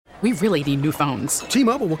We really need new phones.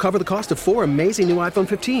 T-Mobile will cover the cost of 4 amazing new iPhone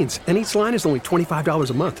 15s, and each line is only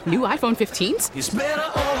 $25 a month. New iPhone 15s? It's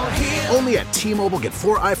better over here. Only at T-Mobile, get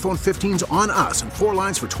 4 iPhone 15s on us and 4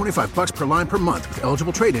 lines for $25 per line per month with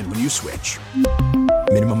eligible trade-in when you switch.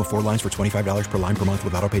 Minimum of 4 lines for $25 per line per month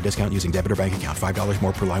with autopay discount using debit or bank account. $5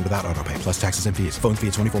 more per line without autopay, plus taxes and fees. Phone fee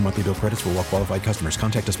at 24 monthly bill credits for well-qualified customers.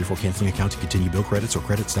 Contact us before canceling account to continue bill credits or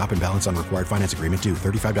credit stop and balance on required finance agreement due.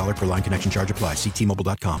 $35 per line connection charge applies. See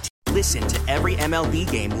T-Mobile.com. Listen to every MLB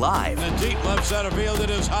game live. In the deep left center field, it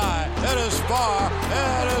is high, it is far,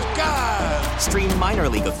 it is gone. Stream minor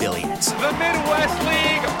league affiliates. The Midwest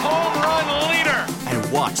League home run leader.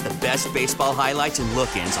 And watch the best baseball highlights and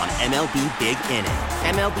look-ins on MLB Big Inning.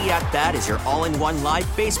 MLB At Bat is your all-in-one live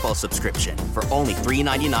baseball subscription for only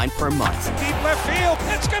 $3.99 per month. Deep left field,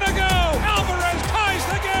 it's gonna go. Alvarez ties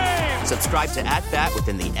the game. Subscribe to At Bat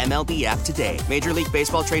within the MLB app today. Major League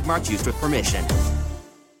Baseball trademarks used with permission.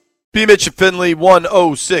 B. Mitch and Finley,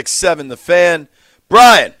 1067 The Fan.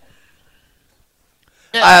 Brian,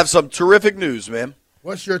 I have some terrific news, man.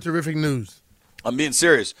 What's your terrific news? I'm being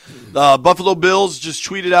serious. Buffalo Bills just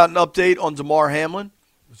tweeted out an update on Damar Hamlin.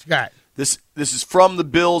 What you got? This is from the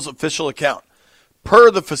Bills' official account. Per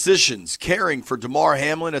the physicians caring for Damar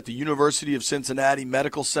Hamlin at the University of Cincinnati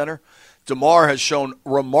Medical Center, Damar has shown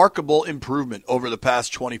remarkable improvement over the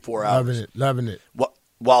past 24 hours. Loving it.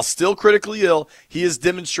 While still critically ill, he has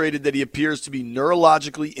demonstrated that he appears to be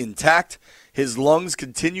neurologically intact. His lungs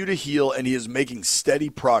continue to heal, and he is making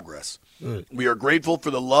steady progress. Good. We are grateful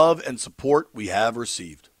for the love and support we have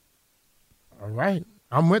received. All right.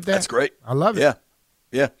 I'm with that. That's great. I love it.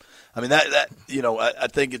 Yeah. I mean, I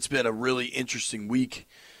think it's been a really interesting week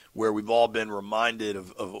where we've all been reminded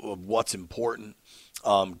of what's important.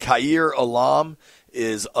 Khair Elam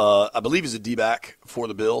is, I believe, is a D-back for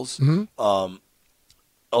the Bills. Mm-hmm.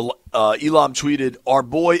 Elam tweeted, "Our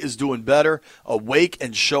boy is doing better, awake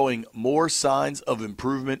and showing more signs of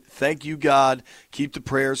improvement. Thank you, God. Keep the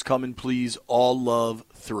prayers coming, please. All love,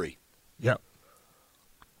 3." Yep.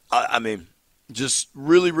 I mean, just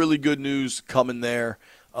really, really good news coming there.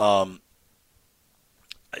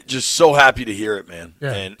 Just so happy to hear it, man.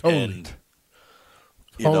 Yeah,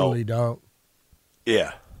 totally, dog.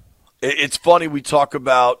 Yeah. It's funny we talk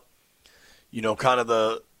about, kind of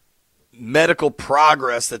the medical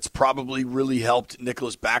progress that's probably really helped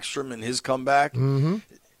Nicholas Backstrom in his comeback. Mm-hmm.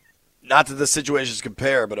 Not that the situations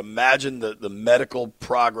compare, but imagine the medical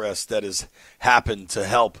progress that has happened to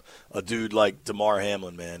help a dude like Damar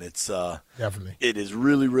Hamlin, man. It's definitely. It is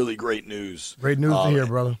really, really great news. Great news to hear,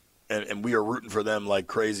 brother. And we are rooting for them like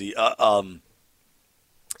crazy.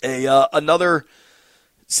 Another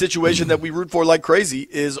situation that we root for like crazy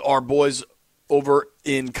is our boys over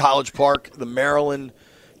in College Park, the Maryland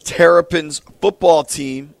Terrapins football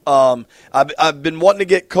team. I've been wanting to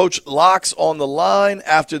get Coach Locks on the line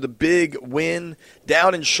after the big win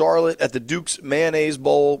down in Charlotte at the Duke's Mayonnaise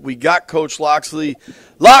Bowl. We got Coach Locksley.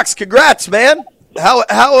 Locks, congrats, man. How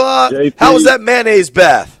was that mayonnaise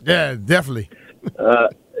bath? Yeah, definitely.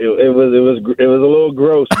 It was a little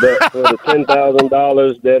gross, but for the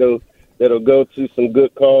 $10,000 that'll go to some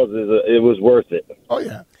good causes, it was worth it. Oh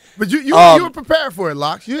yeah, but you were prepared for it,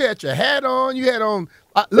 Locks. You had your hat on. You had on.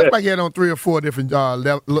 Looked like you had on 3 or 4 different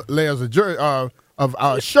layers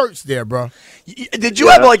of shirts there, bro. Did you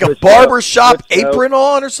have like a barbershop apron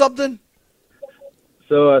on or something?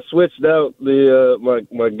 So I switched out the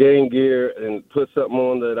my game gear and put something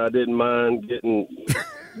on that I didn't mind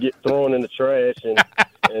get thrown in the trash, and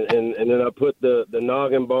then I put the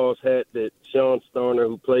Noggin Boss hat that Sean Starner,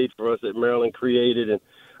 who played for us at Maryland, created, and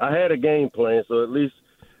I had a game plan, so at least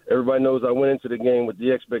everybody knows I went into the game with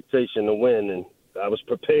the expectation to win, and I was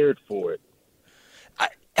prepared for it.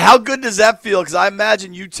 How good does that feel? Because I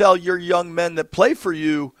imagine you tell your young men that play for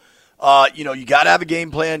you, you got to have a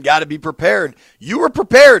game plan, got to be prepared. You were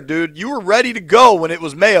prepared, dude. You were ready to go when it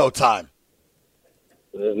was Mayo time.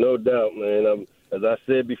 There's no doubt, man. As I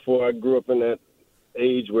said before, I grew up in that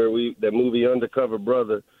age where that movie Undercover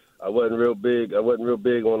Brother. I wasn't real big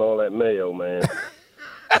on all that Mayo, man.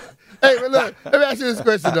 Hey, but look, let me ask you this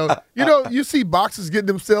question, though. You see boxers getting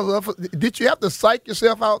themselves up. Did you have to psych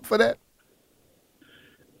yourself out for that?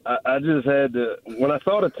 I just had to. When I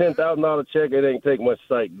saw the $10,000 check, it didn't take much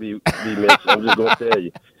psych, B. Mitch. I'm just going to tell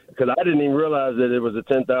you. Because I didn't even realize that it was a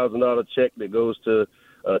 $10,000 check that goes to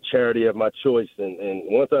a charity of my choice. And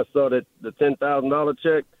once I saw that the $10,000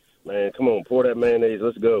 check, man, come on, pour that mayonnaise.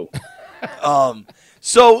 Let's go.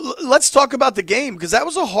 So let's talk about the game, because that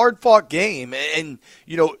was a hard-fought game. And,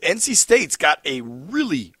 NC State's got a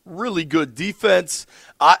really, really good defense.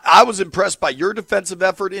 I was impressed by your defensive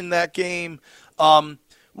effort in that game.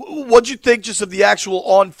 What'd you think just of the actual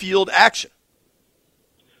on-field action?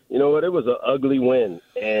 You know what? It was an ugly win,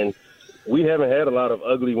 and we haven't had a lot of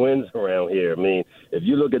ugly wins around here. I mean, if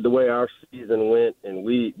you look at the way our season went, and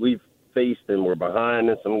we've faced and were behind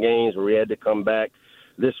in some games where we had to come back,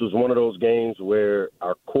 this was one of those games where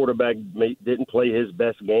our quarterback didn't play his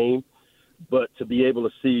best game, but to be able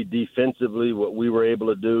to see defensively what we were able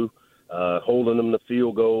to do, holding them to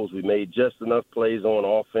field goals, we made just enough plays on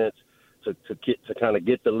offense to kind of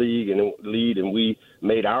get the lead, and we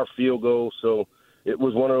made our field goal. So it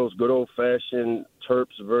was one of those good old-fashioned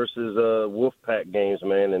Terps versus Wolfpack games,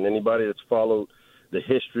 man. And anybody that's followed the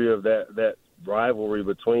history of that rivalry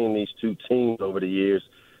between these two teams over the years,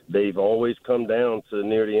 they've always come down to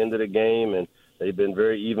near the end of the game, and they've been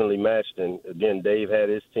very evenly matched. And, again, Dave had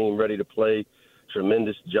his team ready to play.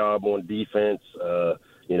 Tremendous job on defense.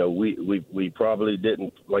 We probably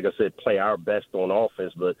didn't, like I said, play our best on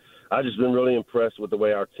offense, but I've just been really impressed with the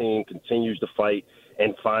way our team continues to fight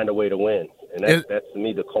and find a way to win. And that's to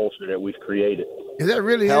me, the culture that we've created. Is that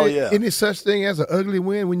really any such thing as an ugly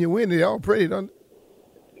win? When you win, they're all pretty, don't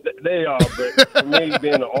they? They are, but for me,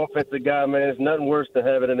 being an offensive guy, man, it's nothing worse than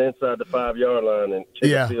having it inside the 5-yard line and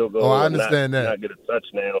kick a field goal I understand and not get a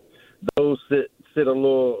touchdown. Those sit a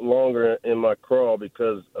little longer in my craw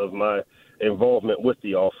because of my involvement with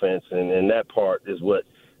the offense, and that part is what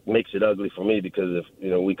makes it ugly for me, because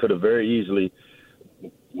if we could have very easily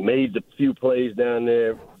made the few plays down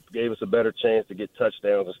there, gave us a better chance to get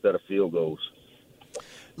touchdowns instead of field goals.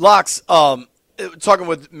 Locks, talking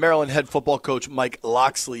with Maryland head football coach Mike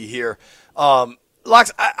Locksley here.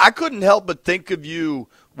 Locks, I couldn't help but think of you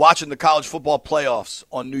watching the college football playoffs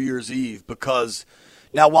on New Year's Eve, because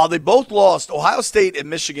now while they both lost, Ohio State and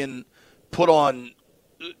Michigan put on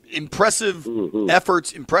impressive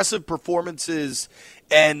efforts, impressive performances,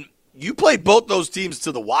 and you played both those teams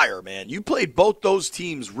to the wire, man. You played both those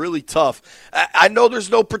teams really tough. I know there's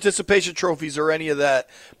no participation trophies or any of that,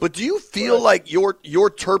 but do you feel like your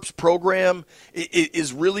Terps program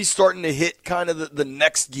is really starting to hit kind of the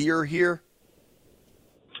next gear here?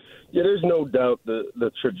 Yeah, there's no doubt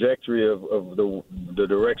the trajectory of the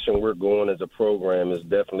direction we're going as a program is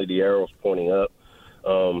definitely the arrows pointing up.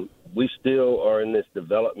 We still are in this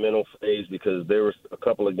developmental phase, because there was a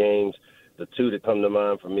couple of games, the two that come to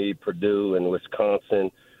mind for me, Purdue and Wisconsin,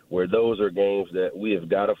 where those are games that we have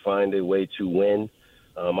got to find a way to win.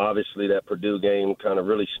 Obviously, that Purdue game kind of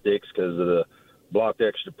really sticks because of the blocked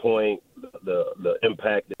extra point, the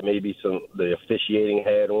impact that maybe the officiating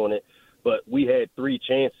had on it. But we had 3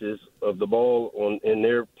 chances of the ball in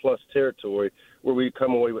their plus territory where we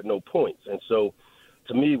come away with no points. And so,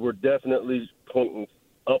 to me, we're definitely pointing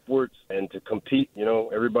upwards and to compete.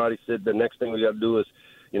 Everybody said the next thing we got to do is,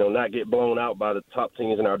 not get blown out by the top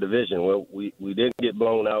teams in our division. Well, we didn't get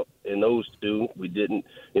blown out in those two. We didn't.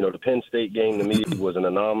 The Penn State game to me was an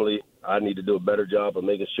anomaly. I need to do a better job of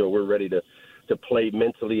making sure we're ready to play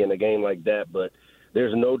mentally in a game like that. But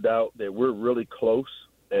there's no doubt that we're really close.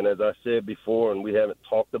 And as I said before, and we haven't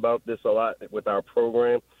talked about this a lot with our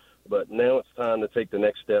program, but now it's time to take the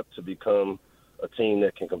next step to become a team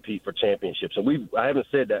that can compete for championships. And I haven't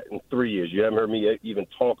said that in 3 years. You haven't heard me even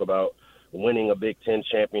talk about winning a Big Ten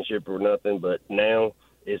championship or nothing, but now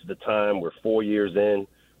is the time. We're 4 years in.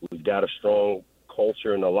 We've got a strong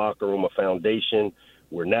culture in the locker room, a foundation.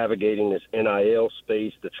 We're navigating this NIL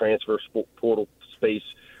space, the transfer portal space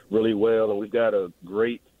really well, and we've got a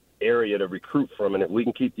great area to recruit from. And if we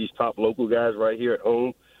can keep these top local guys right here at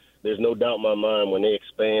home, there's no doubt in my mind when they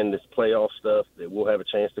expand this playoff stuff that we'll have a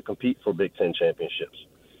chance to compete for Big Ten championships.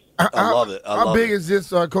 I love it. How big is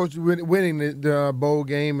this, Coach, winning the bowl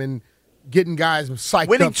game and getting guys psyched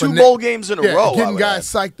winning up? Winning 2 bowl games in a row. Getting guys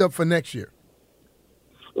psyched up for next year.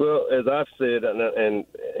 Well, as I've said, and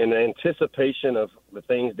in anticipation of the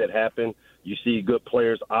things that happen, you see good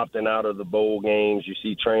players opting out of the bowl games. You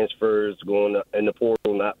see transfers going in the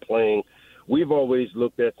portal, not playing. We've always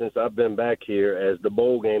looked at, since I've been back here, as the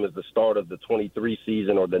bowl game is the start of the 23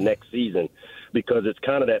 season or the next season, because it's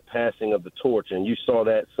kind of that passing of the torch. And you saw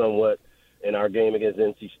that somewhat in our game against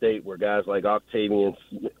NC State, where guys like Octavian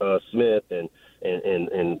Smith and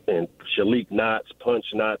Shalik Knotts, Punch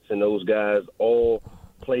Knotts, and those guys all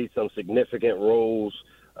played some significant roles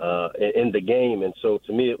in the game. And so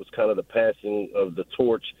to me, it was kind of the passing of the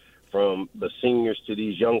torch from the seniors to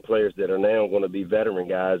these young players that are now going to be veteran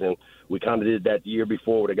guys. And we kind of did that the year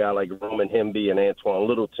before with a guy like Roman Hemby and Antoine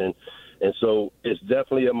Littleton. And so it's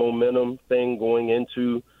definitely a momentum thing going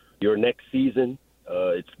into your next season.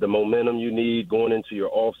 It's the momentum you need going into your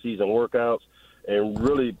off-season workouts, and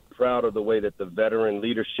really proud of the way that the veteran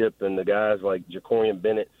leadership and the guys like Jacorian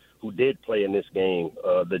Bennett who did play in this game,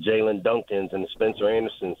 the Jalen Duncans and the Spencer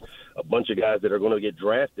Andersons, a bunch of guys that are going to get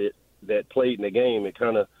drafted that played in the game. It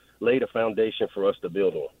kind of laid a foundation for us to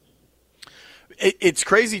build on. It's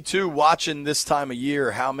crazy, too, watching this time of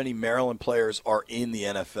year how many Maryland players are in the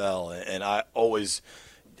NFL, and I always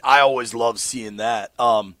love seeing that.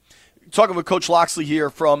 Talking with Coach Locksley here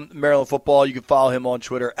from Maryland Football. You can follow him on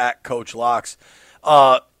Twitter at Coach Locks.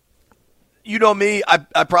 You know me,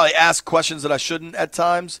 I probably ask questions that I shouldn't at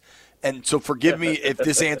times, and so forgive me if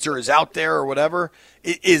this answer is out there or whatever.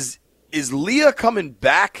 Is Leah coming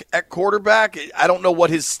back at quarterback? I don't know what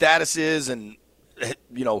his status is, and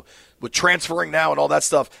with transferring now and all that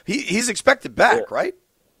stuff, he's expected back, right?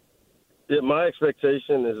 Yeah, my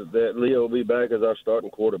expectation is that Leah will be back as our starting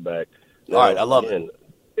quarterback. Now, all right, I love it.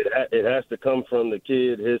 It has to come from the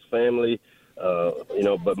kid, his family,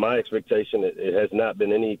 but my expectation, it has not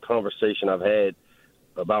been any conversation I've had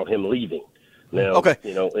about him leaving. Now, okay.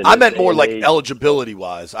 I meant more like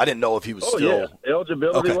eligibility-wise. I didn't know if he was still. Yeah,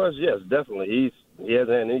 eligibility-wise, yes, definitely. He hasn't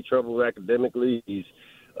had any trouble academically. He's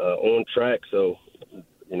on track. So,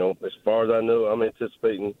 as far as I know, I'm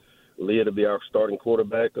anticipating Leah to be our starting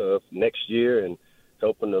quarterback next year and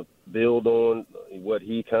helping to build on what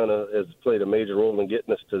he kind of has played a major role in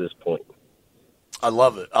getting us to this point. I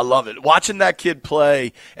love it. Watching that kid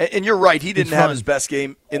play, and you're right, he didn't have his best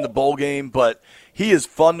game in the bowl game, but he is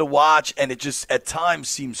fun to watch, and it just at times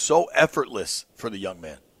seems so effortless for the young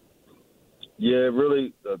man. Yeah,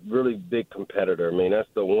 really, a really big competitor. I mean, that's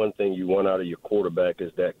the one thing you want out of your quarterback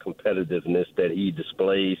is that competitiveness that he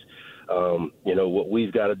displays. What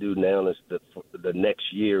we've got to do now is the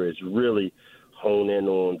next year is really hone in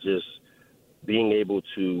on just being able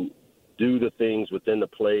to do the things within the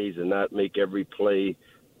plays and not make every play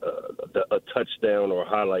a touchdown or a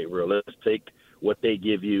highlight reel. Let's take what they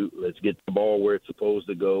give you. Let's get the ball where it's supposed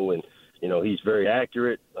to go. And, he's very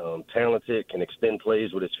accurate, talented, can extend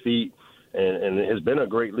plays with his feet, and has been a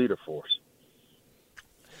great leader for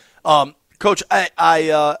us. Coach,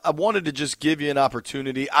 I wanted to just give you an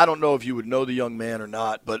opportunity. I don't know if you would know the young man or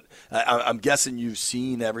not, but I'm guessing you've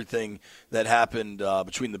seen everything that happened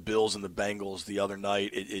between the Bills and the Bengals the other night.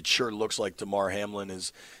 It sure looks like Damar Hamlin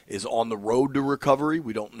is on the road to recovery.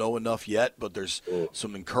 We don't know enough yet, but there's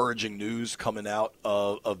some encouraging news coming out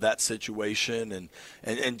of that situation.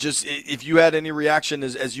 And just if you had any reaction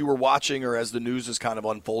as you were watching or as the news has kind of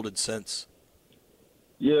unfolded since.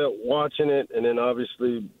 Yeah, watching it, and then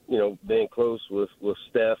obviously, being close with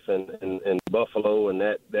Steph and Buffalo and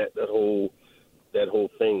that whole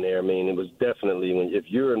thing there. I mean, it was definitely if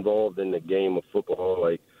you're involved in the game of football,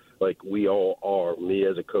 like we all are, me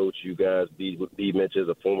as a coach, you guys, B Mitch as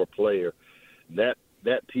a former player,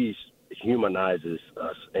 that piece humanizes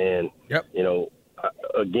us. And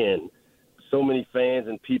again, so many fans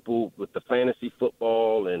and people with the fantasy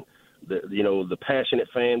football and the passionate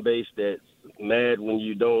fan base that's mad when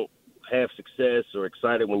you don't have success or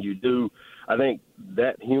excited when you do. I think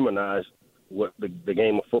that humanized what the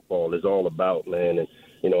game of football is all about, man. And,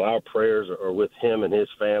 our prayers are with him and his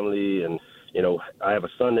family. And, I have a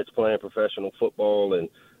son that's playing professional football, and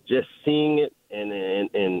just seeing it and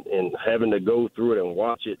having to go through it and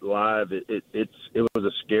watch it live, it was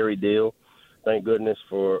a scary deal. Thank goodness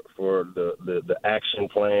for the action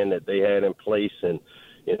plan that they had in place. And,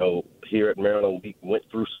 here at Maryland, we went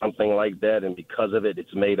through something like that, and because of it,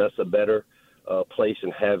 it's made us a better place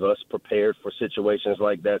and have us prepared for situations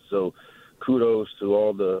like that. So kudos to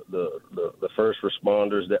all the first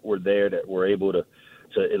responders that were there that were able to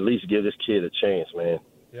at least give this kid a chance, man.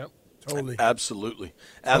 Yep, totally. Absolutely.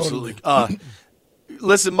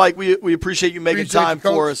 Listen, Mike, we appreciate you making time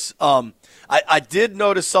for us. I did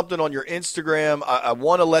notice something on your Instagram. I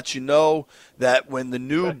want to let you know that when the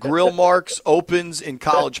new Grill Marks opens in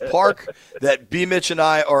College Park, that B. Mitch and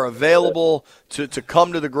I are available to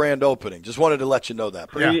come to the grand opening. Just wanted to let you know that.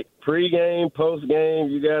 Pre-game, post-game,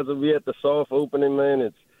 you guys will be at the soft opening, man.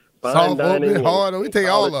 It's fine soft dining. Opening, hard. We take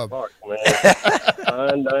all of them. Park, man.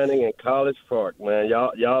 Fine dining in College Park, man.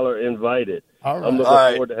 Y'all are invited. All right. I'm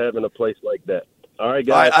looking forward to having a place like that. All right,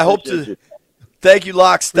 guys. All right, I hope to. You. Thank you,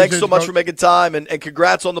 Locks. Thanks so much for making time, and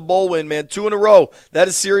congrats on the bowl win, man. 2 in a row. That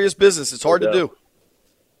is serious business. It's hard to do.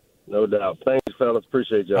 No doubt. Thanks, fellas.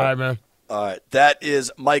 Appreciate y'all. All right, man. All right. That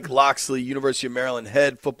is Mike Locksley, University of Maryland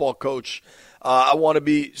head football coach. I want to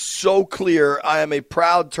be so clear. I am a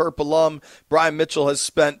proud Terp alum. Brian Mitchell has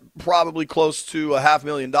spent probably close to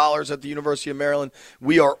 $500,000 at the University of Maryland.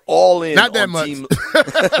 We are all in. Not that much.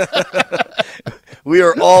 We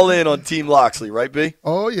are all in on Team Locksley, right, B?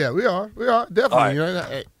 Oh, yeah, we are. We are, definitely.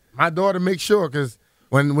 Right. My daughter makes sure because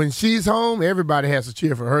when she's home, everybody has to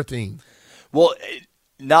cheer for her team. Well,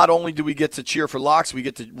 not only do we get to cheer for locks, we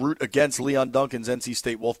get to root against Leon Duncan's NC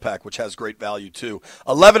State Wolfpack, which has great value too.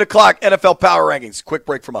 11 o'clock NFL Power Rankings. Quick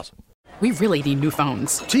break from us. We really need new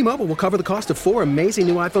phones. T-Mobile will cover the cost of 4 amazing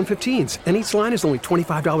new iPhone 15s, and each line is only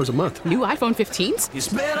 $25 a month. New iPhone 15s? It's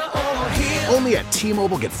better over here. Only at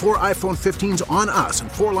T-Mobile, get 4 iPhone 15s on us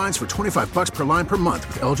and 4 lines for $25 per line per month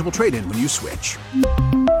with eligible trade-in when you switch.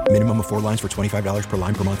 Minimum of 4 lines for $25 per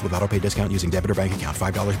line per month with autopay discount using debit or bank account.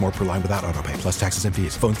 $5 more per line without autopay, plus taxes and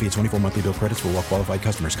fees. Phone fee at 24 monthly bill credits for well-qualified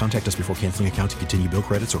customers. Contact us before canceling account to continue bill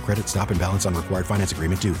credits or credit stop and balance on required finance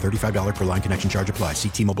agreement due. $35 per line connection charge applies. See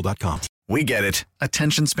T-Mobile.com. We get it.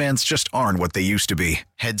 Attention spans just aren't what they used to be.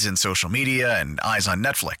 Heads in social media and eyes on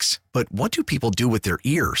Netflix. But what do people do with their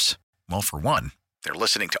ears? Well, for one, they're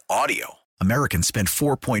listening to audio. Americans spend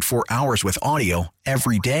 4.4 hours with audio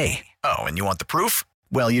every day. Oh, and you want the proof?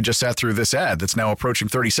 Well, you just sat through this ad that's now approaching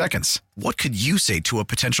 30 seconds. What could you say to a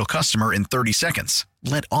potential customer in 30 seconds?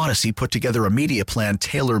 Let Odyssey put together a media plan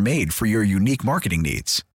tailor-made for your unique marketing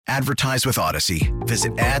needs. Advertise with Odyssey.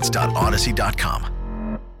 Visit ads.odyssey.com.